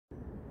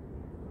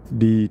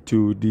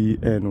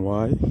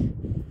D2DNY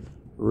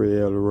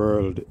Real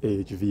World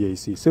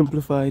HVAC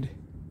Simplified.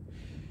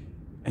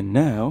 And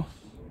now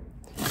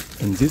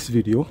in this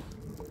video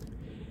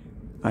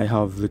I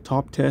have the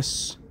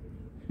Toptes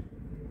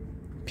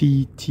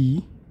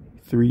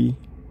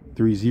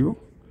PT330,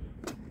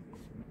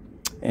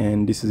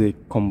 and this is a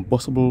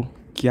combustible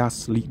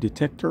gas leak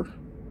detector.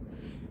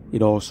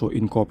 It also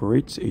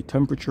incorporates a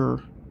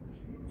temperature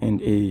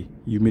and a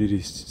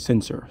humidity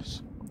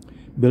sensors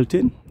built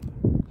in.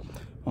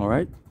 All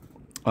right.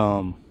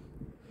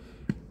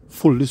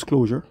 Full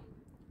disclosure,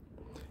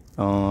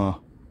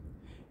 Toptes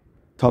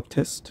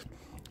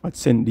had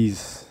sent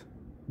these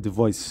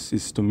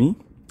devices to me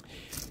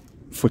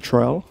for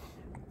trial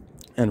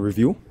and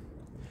review.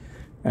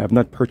 I have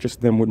not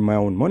purchased them with my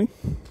own money.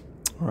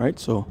 All right,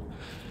 so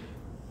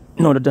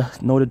now that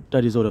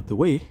that is out of the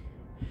way,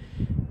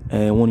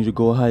 I want you to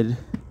go ahead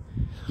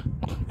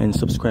and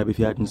subscribe if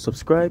you hadn't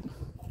subscribed,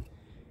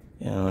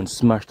 and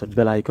smash that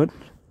bell icon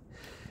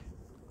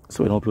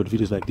so when I upload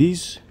videos like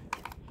these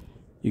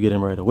you get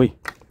them right away.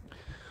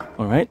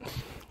 All right,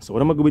 so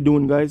what I'm gonna be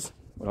doing, guys,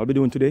 what I'll be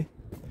doing today,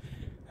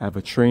 I have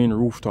a trane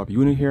rooftop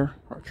unit here,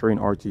 or trane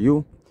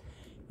RTU,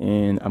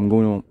 and I'm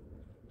going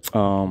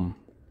to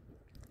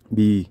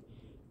be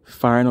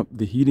firing up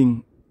the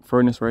heating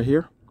furnace right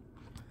here,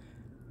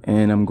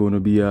 and I'm going to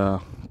be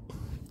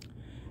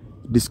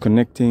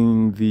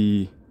disconnecting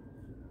the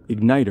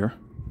igniter.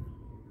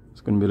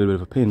 It's going to be a little bit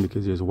of a pain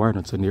because there's wire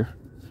nuts in there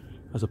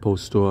as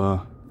opposed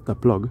to the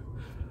plug,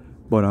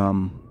 but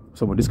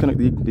so we'll disconnect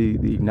the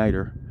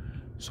igniter,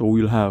 so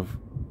we'll have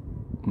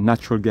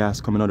natural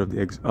gas coming out of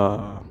the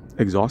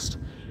exhaust,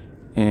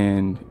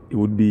 and it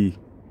would be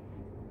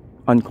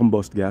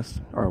uncombusted gas,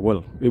 or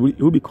well, it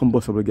would be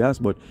combustible gas,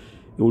 but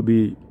it would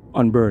be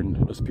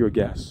unburned, just pure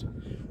gas.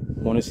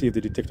 I want to see if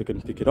the detector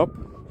can pick it up.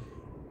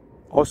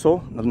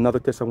 Also, another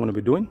test I'm going to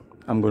be doing,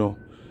 I'm going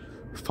to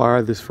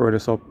fire this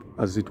furnace up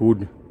as it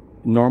would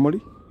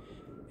normally,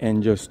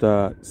 and just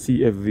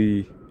see if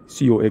the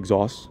CO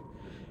exhaust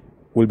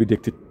will be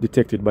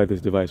detected by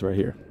this device right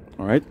here.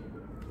 All right.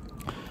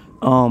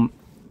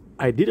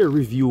 I did a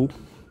review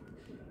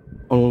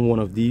on one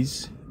of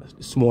these,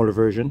 a smaller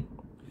version,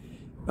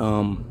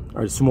 or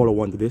a smaller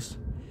one to this,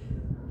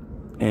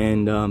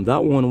 and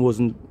that one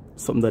wasn't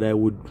something that I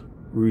would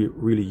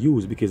really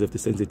use because of the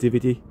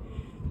sensitivity,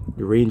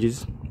 the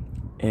ranges,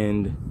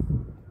 and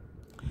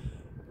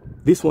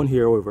this one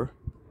here, however,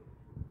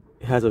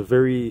 it has a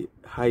very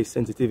high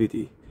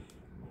sensitivity.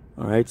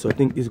 All right, so I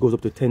think this goes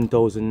up to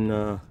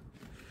 10,000.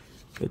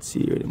 Let's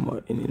see here in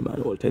the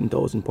manual,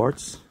 10,000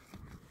 parts.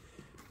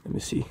 Let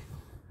me see.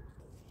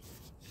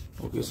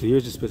 Okay, so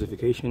here's the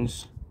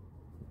specifications.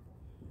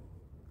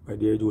 Right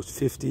there, it goes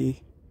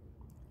 50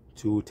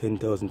 to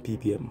 10,000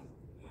 ppm.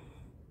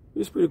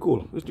 It's pretty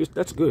cool.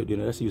 That's good, you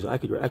know. That's useful. I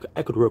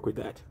could work with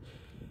that.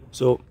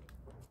 So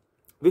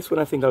this one,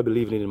 I think I'll be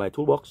leaving it in my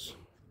toolbox.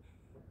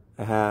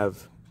 I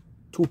have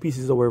 2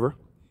 pieces, however,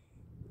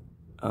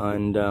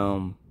 and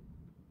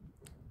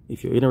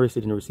if you're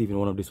interested in receiving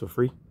one of these for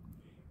free,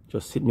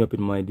 just hit me up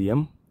in my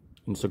DM,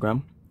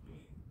 Instagram,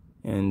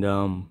 and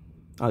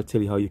I'll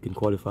tell you how you can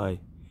qualify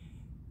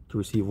to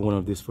receive one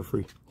of this for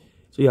free.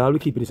 So yeah, I'll be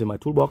keeping this in my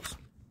toolbox.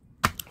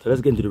 So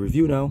let's get into the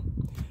review now.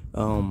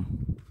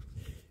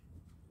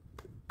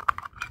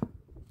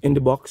 In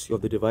the box you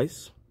have the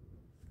device,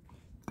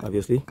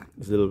 obviously.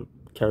 This little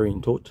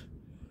carrying tote.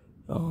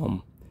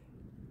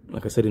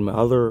 Like I said in my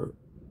other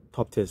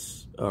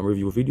Toptes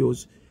review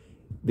videos,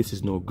 this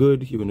is no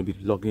good. You're going to be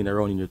lugging it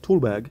around in your tool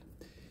bag.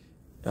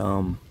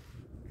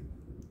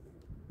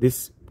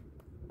 This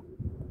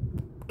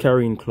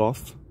carrying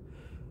cloth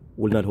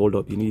will not hold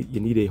up. You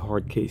need a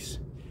hard case.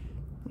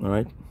 All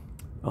right.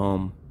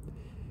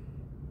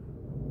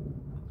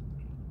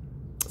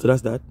 So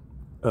that's that.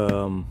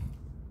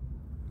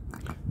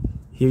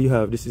 Here you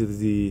have, this is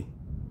the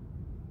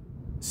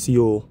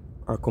CO,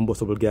 or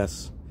combustible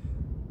gas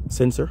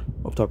sensor,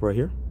 up top right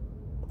here,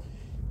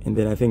 and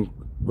then I think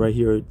right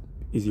here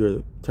is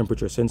your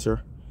temperature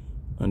sensor,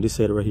 and this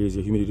side right here is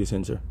your humidity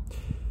sensor.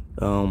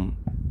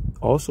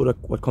 Also,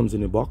 what comes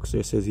in the box,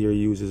 it says here it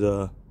uses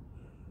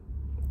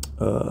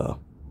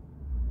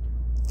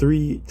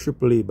 3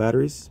 AAA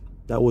batteries.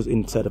 That was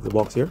inside of the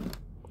box here.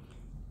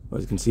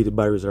 As you can see, the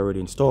batteries are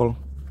already installed.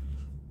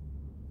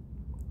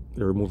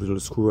 You remove the little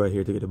screw right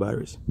here to get the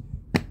batteries.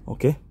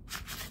 Okay,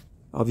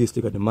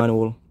 obviously got the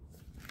manual,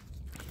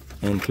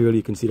 and clearly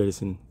you can see that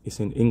it's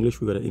in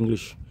English. We got an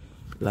English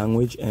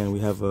language, and we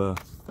have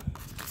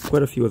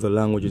quite a few other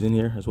languages in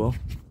here as well,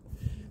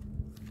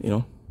 you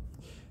know.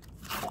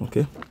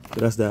 Okay, so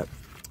that's that.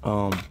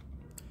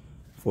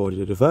 For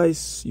the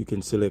device, you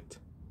can select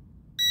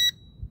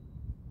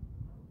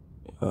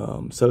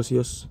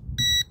Celsius,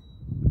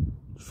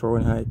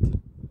 Fahrenheit,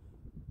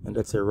 and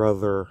that's a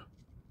rather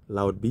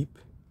loud beep.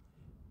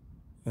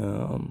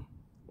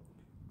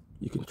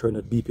 You can turn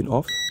that beeping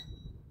off.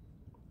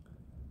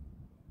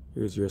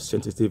 Here's your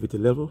sensitivity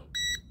level.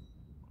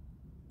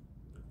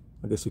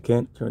 I guess you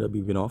can't turn that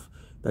beeping off.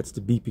 That's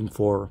the beeping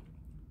for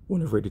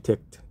whenever it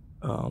detects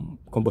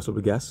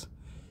combustible gas.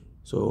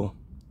 So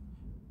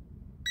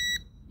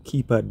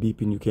keypad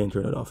beeping, you can't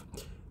turn it off.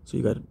 So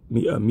you got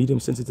medium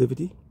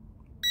sensitivity,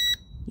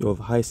 you have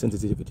high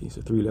sensitivity,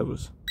 so 3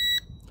 levels,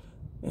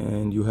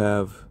 and you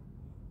have,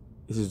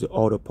 this is the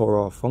auto power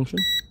off function.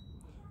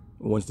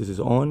 Once this is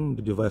on,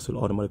 the device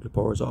will automatically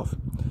power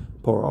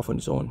off on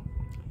its own.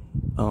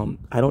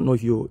 I don't know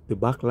if the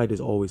backlight is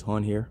always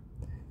on here.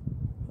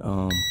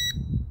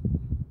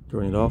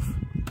 Turn it off,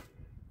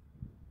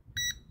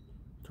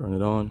 turn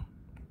it on.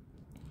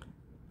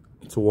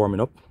 It's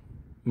warming up,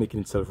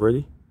 making itself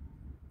ready.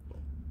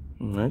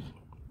 All right,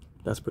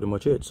 that's pretty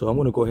much it. So I'm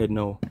going to go ahead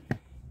now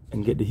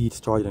and get the heat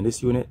started on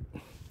this unit,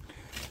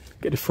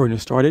 get the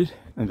furnace started.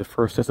 And the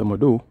first test I'm going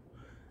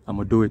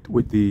to do it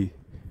with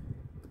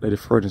let the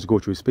furnace go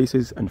through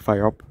spaces and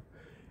fire up,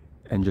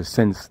 and just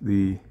sense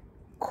the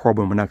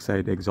carbon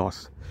monoxide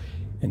exhaust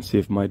and see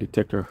if my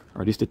detector,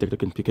 or this detector,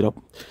 can pick it up.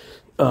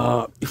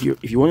 If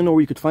you want to know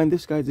where you could find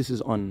this, guys, this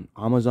is on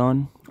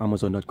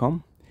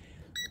amazon.com,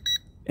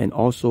 and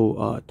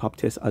also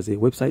Toptes as a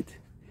website.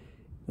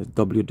 It's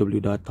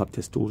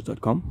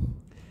www.toptestools.com.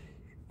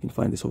 You can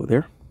find this over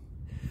there.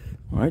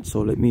 All right,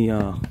 so let me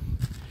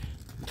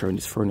turn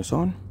this furnace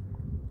on.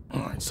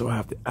 All right, so I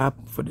have the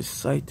app for this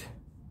site.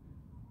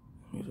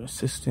 User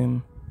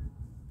system,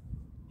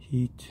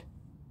 heat,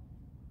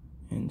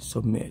 and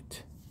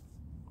submit.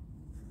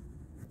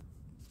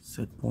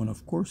 Set point,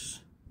 of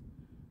course.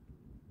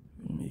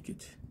 Make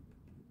it.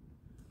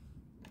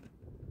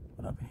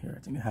 What happened here?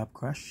 I think I have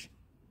crash.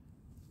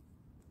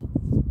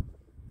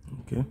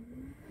 Okay.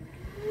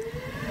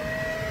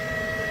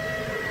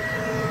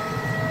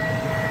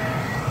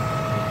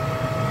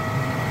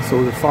 So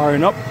we're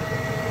firing up.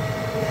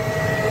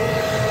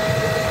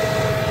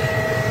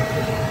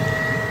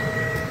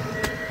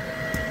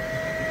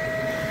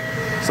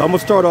 So I'm gonna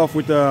start off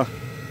with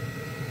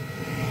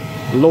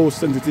low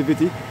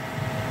sensitivity.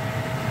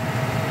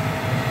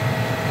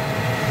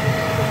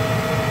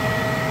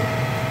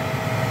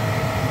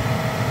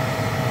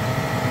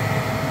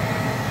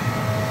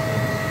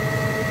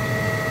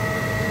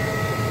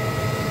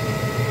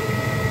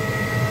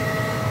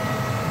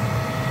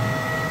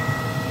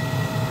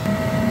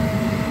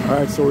 All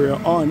right, so we're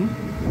on.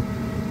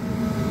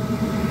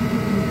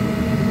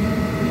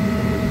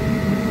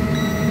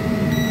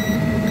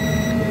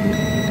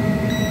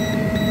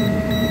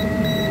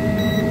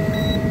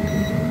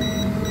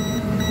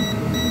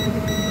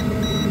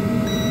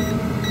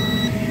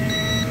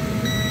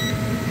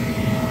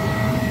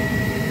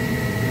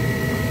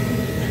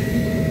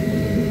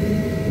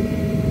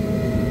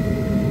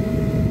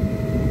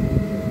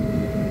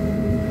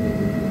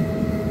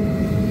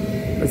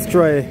 Let's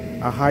try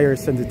a higher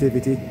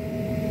sensitivity.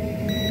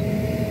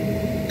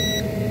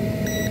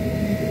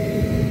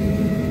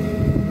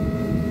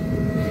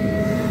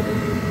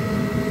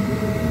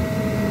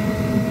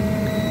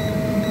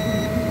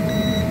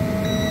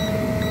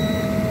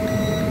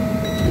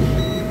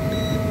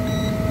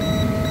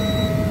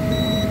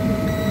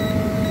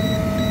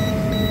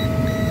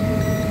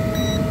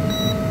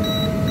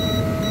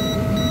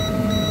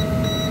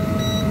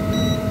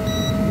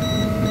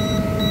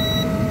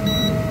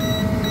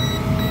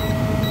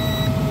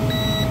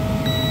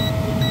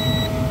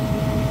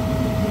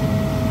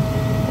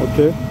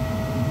 Okay.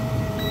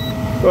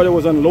 Thought it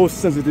was on low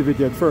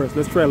sensitivity at first.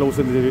 Let's try low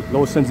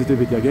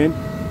sensitivity again.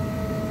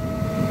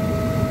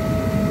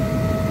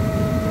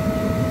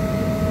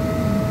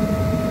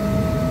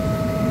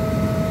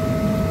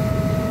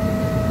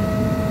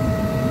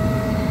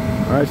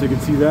 All right, so you can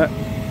see that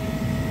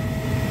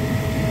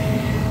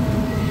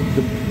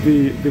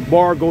the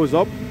bar goes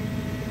up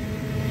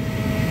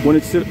when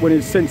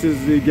it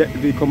senses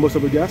the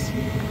combustible gas.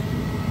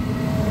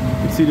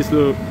 You can see this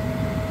little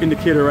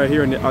indicator right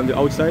here on the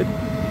outside.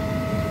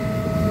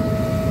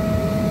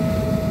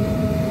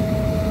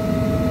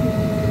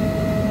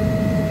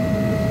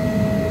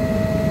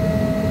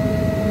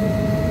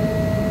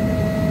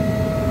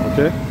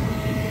 Okay,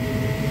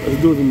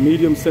 let's do the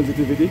medium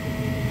sensitivity.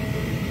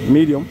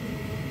 Medium.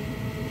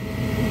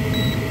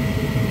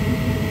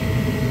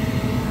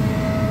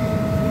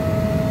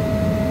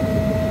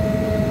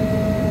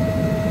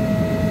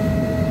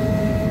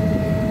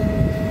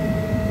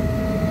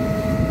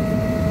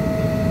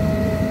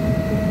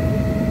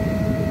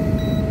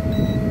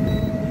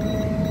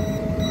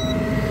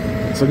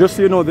 So just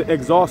so you know, the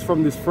exhaust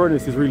from this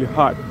furnace is really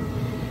hot.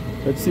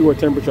 Let's see what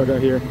temperature I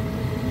got here.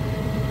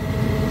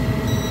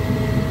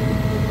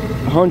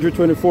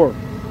 124.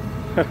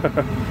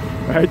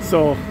 Right,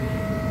 so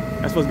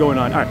that's what's going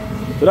on. All right,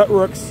 so that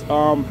works.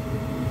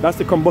 That's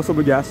the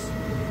combustible gas.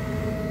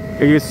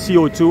 It is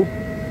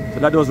CO2, so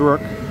that does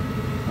work.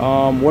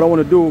 What I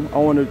want to do, I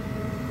want to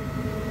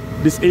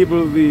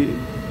disable the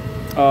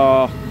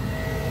glow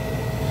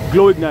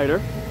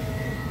igniter,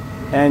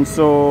 and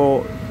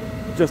so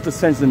just to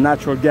sense the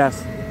natural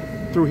gas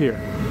through here.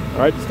 All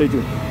right, stay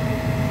tuned.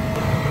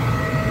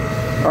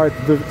 All right,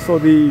 so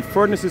the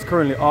furnace is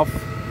currently off.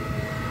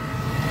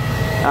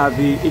 I have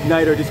the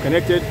igniter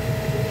disconnected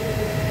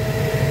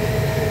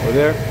over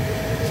there,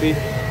 see?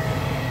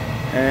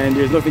 and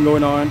there's nothing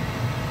going on.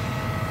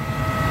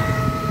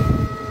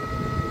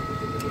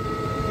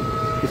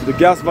 This is the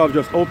gas valve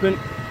just open.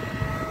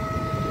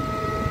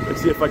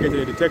 Let's see if I get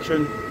any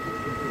detection.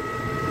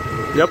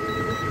 Yep.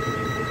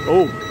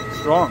 Oh,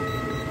 strong.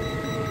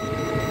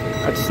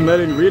 That's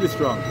smelling really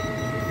strong.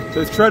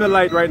 So it's trying to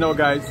light right now,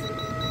 guys,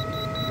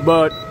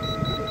 but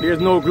there's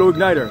no glow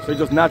igniter, so it's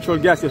just natural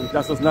gas.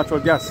 That's just natural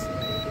gas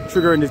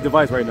triggering this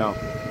device right now.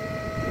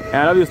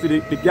 And obviously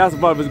the gas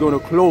valve is going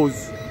to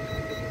close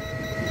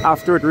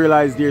after it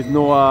realizes there's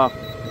no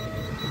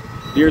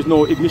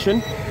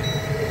ignition,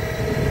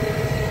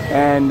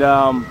 and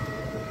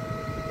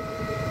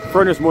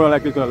furnace more than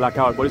likely is going to lock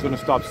out, but it's going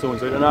to stop soon.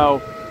 So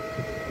now,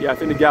 yeah, I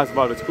think the gas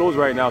valve is closed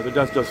right now, so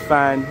that's just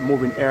fan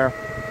moving air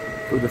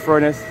through the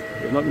furnace.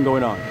 There's nothing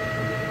going on.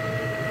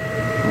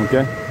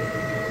 Okay,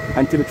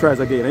 until it tries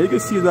again. And you can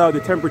see now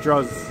the temperature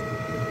has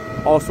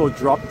also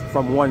dropped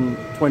from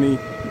 120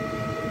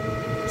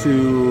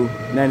 to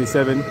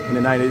 97 in the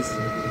 90s.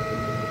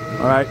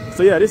 All right,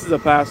 so yeah, this is a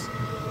pass.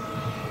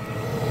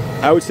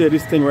 I would say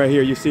this thing right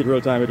here, you see it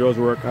real time, it does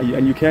work,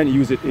 and you can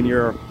use it in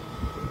your,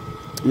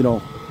 you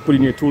know, put it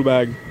in your tool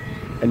bag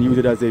and use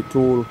it as a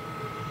tool.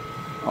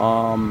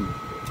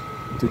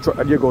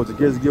 Here goes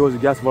the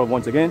gas valve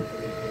once again.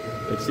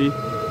 Let's see.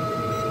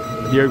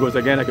 Here it goes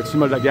again. I can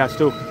smell that gas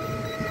too.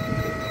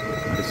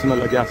 I can smell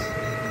that gas.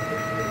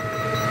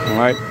 All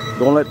right,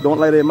 don't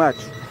light a match.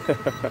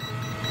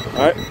 All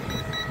right,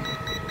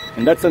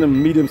 and that's on a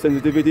medium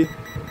sensitivity.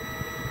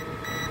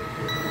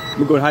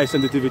 We go high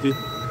sensitivity.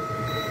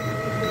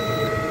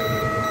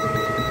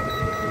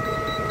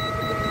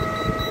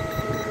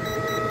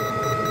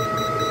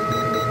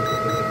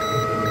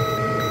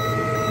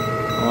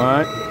 All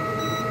right.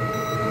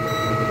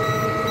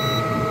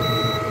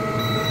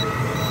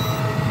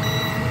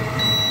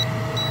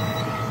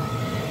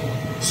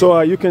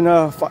 So you can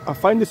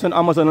find this on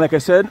Amazon, like I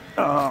said.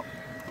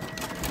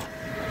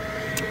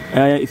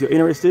 If you're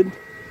interested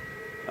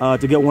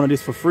to get one of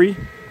these for free,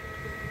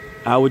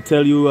 I would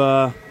tell you,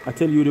 to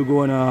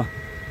go and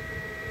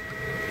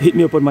hit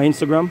me up on my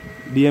Instagram,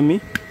 DM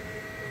me.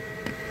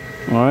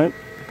 All right.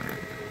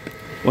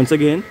 Once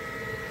again,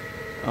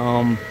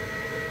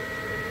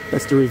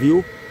 that's the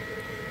review.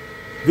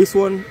 This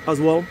one as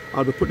well,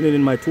 I'll be putting it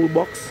in my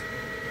toolbox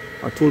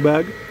or tool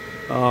bag,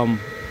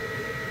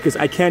 because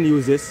I can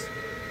use this.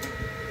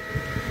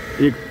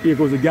 Here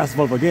goes the gas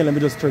valve again. Let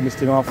me just turn this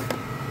thing off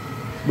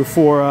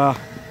before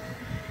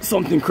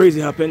something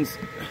crazy happens.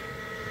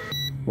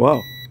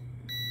 Wow,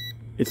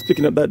 it's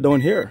picking up that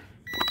down here,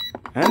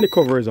 and the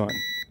cover is on.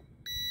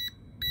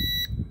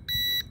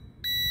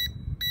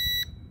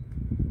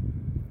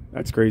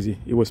 That's crazy.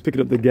 It was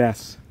picking up the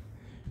gas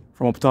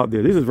from up top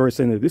there. This is very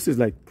sensitive. This is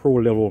like pro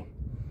level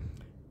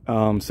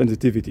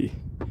sensitivity.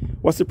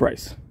 What's the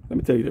price? Let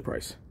me tell you the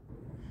price.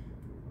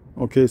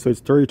 Okay, so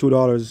it's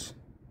 $32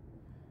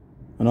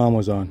 on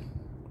Amazon.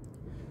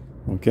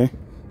 Okay,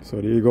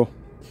 so there you go,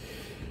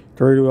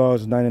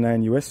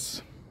 $32.99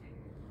 US.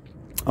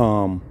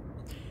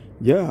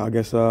 Yeah, I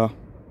guess that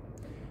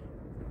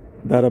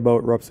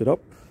about wraps it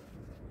up.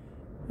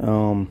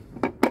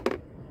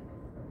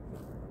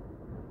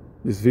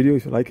 This video,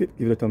 if you like it,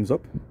 give it a thumbs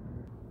up.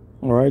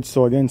 All right,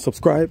 so again,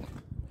 subscribe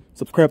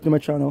to my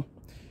channel,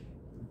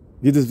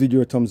 give this video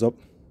a thumbs up.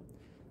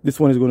 This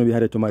one is going to be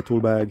added to my tool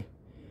bag.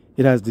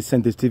 It has the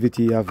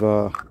sensitivity of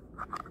a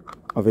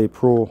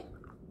pro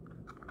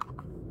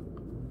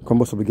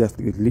combustible gas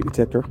leak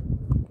detector,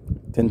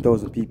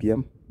 10,000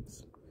 ppm.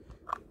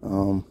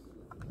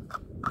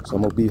 So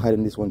I'm gonna be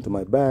adding this one to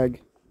my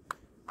bag.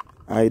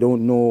 I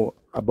don't know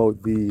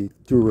about the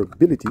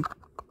durability,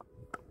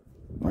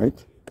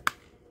 right?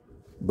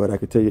 But I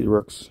can tell you it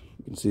works.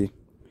 You can see.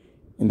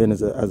 And then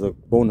as a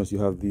bonus, you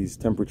have these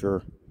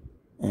temperature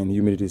and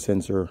humidity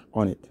sensor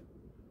on it.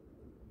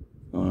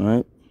 All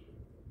right.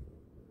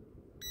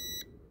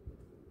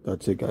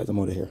 That's it, guys. I'm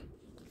out of here.